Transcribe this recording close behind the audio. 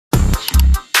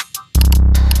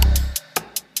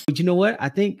But you know what? I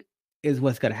think is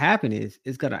what's going to happen is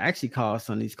it's going to actually cause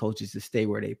some of these coaches to stay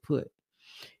where they put.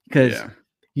 Because,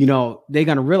 they're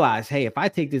going to realize, hey, if I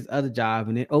take this other job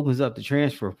and it opens up the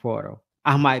transfer portal,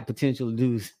 I might potentially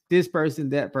lose this person,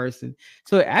 that person.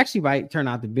 So it actually might turn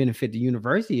out to benefit the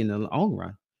university in the long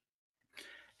run.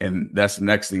 And that's the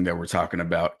next thing that we're talking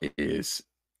about is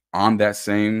on that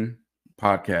same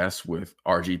podcast with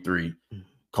RG3,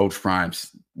 Coach Prime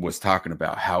was talking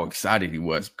about how excited he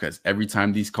was because every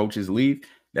time these coaches leave,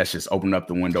 that's just opened up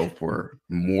the window for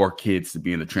more kids to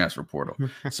be in the transfer portal.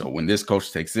 So when this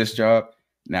coach takes this job,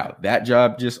 now that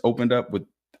job just opened up with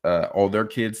all their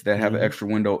kids that have an extra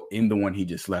window in the one he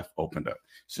just left opened up.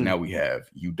 So now we have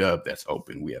UW that's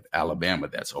open. We have Alabama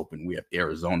that's open. We have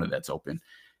Arizona that's open.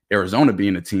 Arizona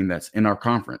being a team that's in our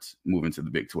conference moving to the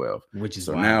Big 12. Which is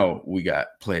so wild. Now we got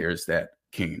players that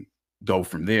can go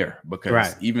from there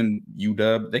because even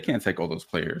UW, they can't take all those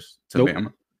players to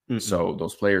Bama. So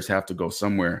those players have to go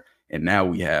somewhere. And now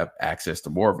we have access to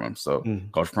more of them. So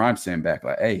Coach Prime saying back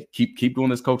like, hey, keep doing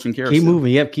this coaching carousel. Keep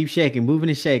moving. Yep. Keep shaking, moving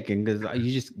and shaking. Because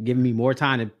you just giving me more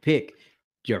time to pick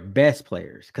your best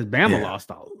players. Because Bama lost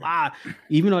a lot.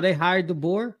 Even though they hired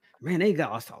DeBoer, man, they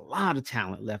lost a lot of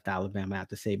talent left Alabama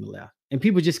after Saban left. And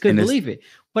people just couldn't believe it.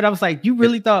 But I was like, you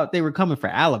really thought they were coming for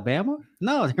Alabama?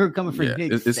 No, they were coming for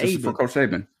Nick Saban. It's for Coach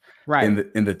Saban. Right.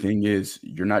 And the thing is,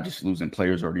 you're not just losing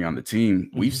players already on the team.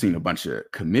 We've seen a bunch of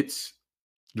commits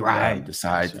decide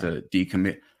to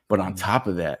decommit. But on top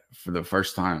of that, for the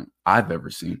first time I've ever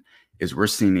seen, is we're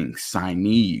seeing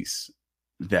signees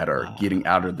that are getting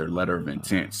out of their letter of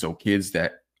intent. So kids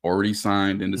that already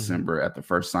signed in December at the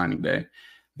first signing day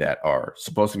that are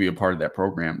supposed to be a part of that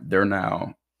program, they're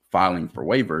now filing for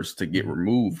waivers to get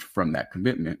removed from that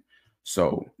commitment.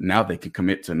 So now they can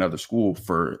commit to another school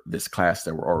for this class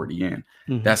that we're already in.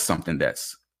 That's something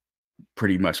that's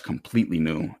pretty much completely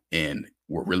new. And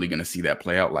we're really going to see that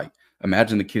play out. Like,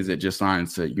 imagine the kids that just signed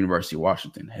to University of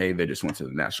Washington. Hey, they just went to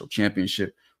the national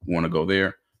championship. Want to go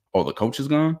there. Oh, the coach is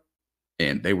gone.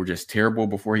 And they were just terrible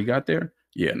before he got there.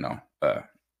 Yeah, no.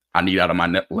 I need out of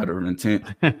my letter of intent.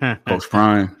 Coach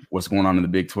Prime, what's going on in the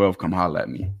Big 12? Come holler at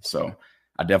me. So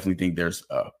I definitely think there's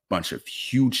a bunch of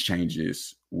huge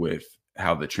changes with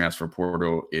how the transfer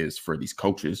portal is for these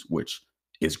coaches, which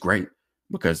is great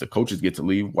because the coaches get to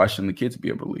leave. Why shouldn't the kids be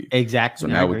able to leave? Exactly.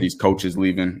 So now with these coaches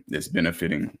leaving, it's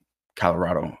benefiting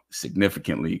Colorado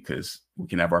significantly because we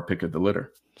can have our pick of the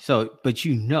litter. So, but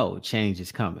change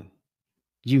is coming.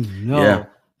 They're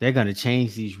going to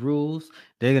change these rules.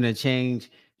 They're going to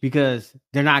change because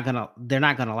they're not going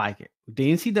to like it.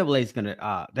 The NCAA is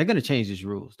they're going to change these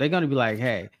rules. They're going to be like,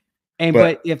 hey,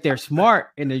 but if they're smart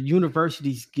and the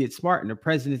universities get smart and the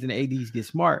presidents and the ADs get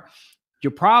smart, your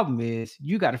problem is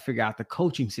you got to figure out the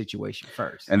coaching situation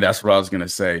first. And that's what I was going to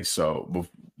say. So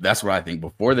that's what I think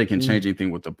before they can change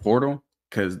anything with the portal,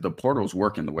 because the portal's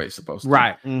working the way it's supposed to.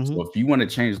 Right. So if you want to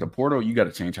change the portal, you got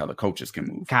to change how the coaches can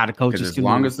move. How the coaches as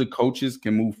long as the coaches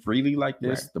can move freely like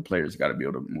this, the players got to be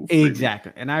able to move freely.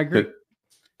 Exactly. And I agree.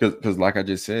 Because like I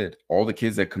just said, all the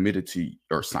kids that committed to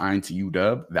or signed to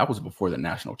UW, that was before the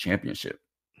national championship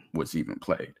was even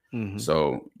played.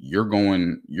 So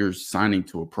you're signing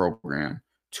to a program,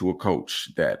 to a coach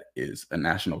that is a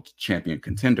national champion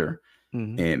contender.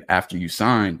 And after you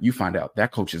sign, you find out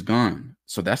that coach is gone.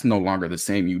 So that's no longer the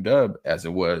same UW as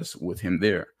it was with him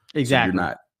there. Exactly. So you're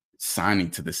not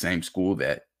signing to the same school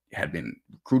that had been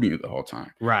recruiting you the whole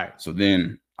time. Right. So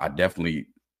then I definitely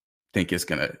think it's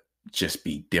going to just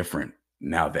be different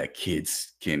now that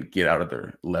kids can get out of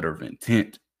their letter of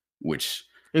intent, which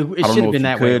it should have been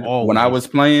that way when I was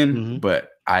playing, but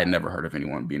I had never heard of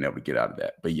anyone being able to get out of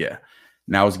that. But yeah,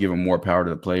 now it's giving more power to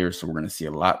the players. So we're going to see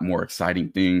a lot more exciting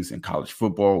things in college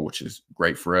football, which is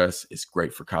great for us. It's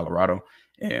great for Colorado.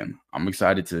 And I'm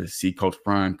excited to see Coach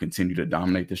Prime continue to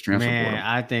dominate this transfer portal.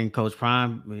 I think Coach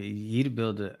Prime, he'd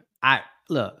build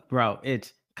look, bro,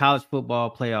 it's college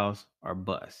football playoffs are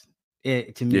bust.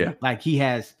 To me, like he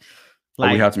has,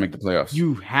 we have to make the playoffs.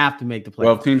 You have to make the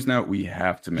playoffs. 12 teams now. We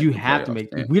have to make. You have to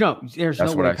make. We don't. There's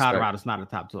no way Colorado's not a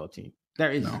top 12 team. There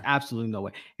is absolutely no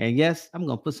way. And yes, I'm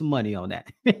gonna put some money on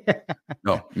that.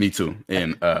 No, me too.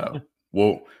 And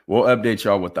we'll update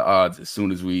y'all with the odds as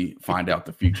soon as we find out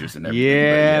the futures and everything.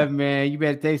 Yeah, man, you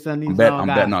better take some of these. I'm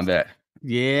betting on that.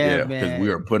 Yeah, man, because we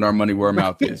are putting our money where our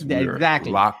mouth is. We are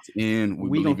locked in.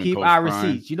 We gonna keep our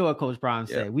receipts. You know what Coach Brown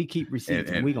said? We keep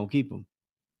receipts, and we gonna keep them.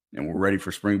 And we're ready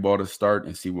for spring ball to start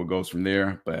and see what goes from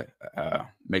there. But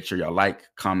make sure y'all like,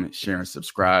 comment, share, and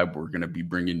subscribe. We're gonna be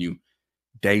bringing you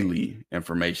daily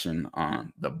information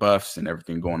on the Buffs and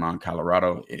everything going on in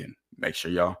Colorado. And make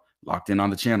sure y'all locked in on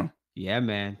the channel. Yeah,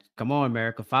 man. Come on,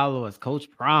 America. Follow us.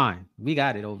 Coach Prime. We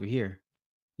got it over here.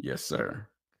 Yes, sir.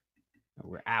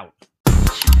 We're out.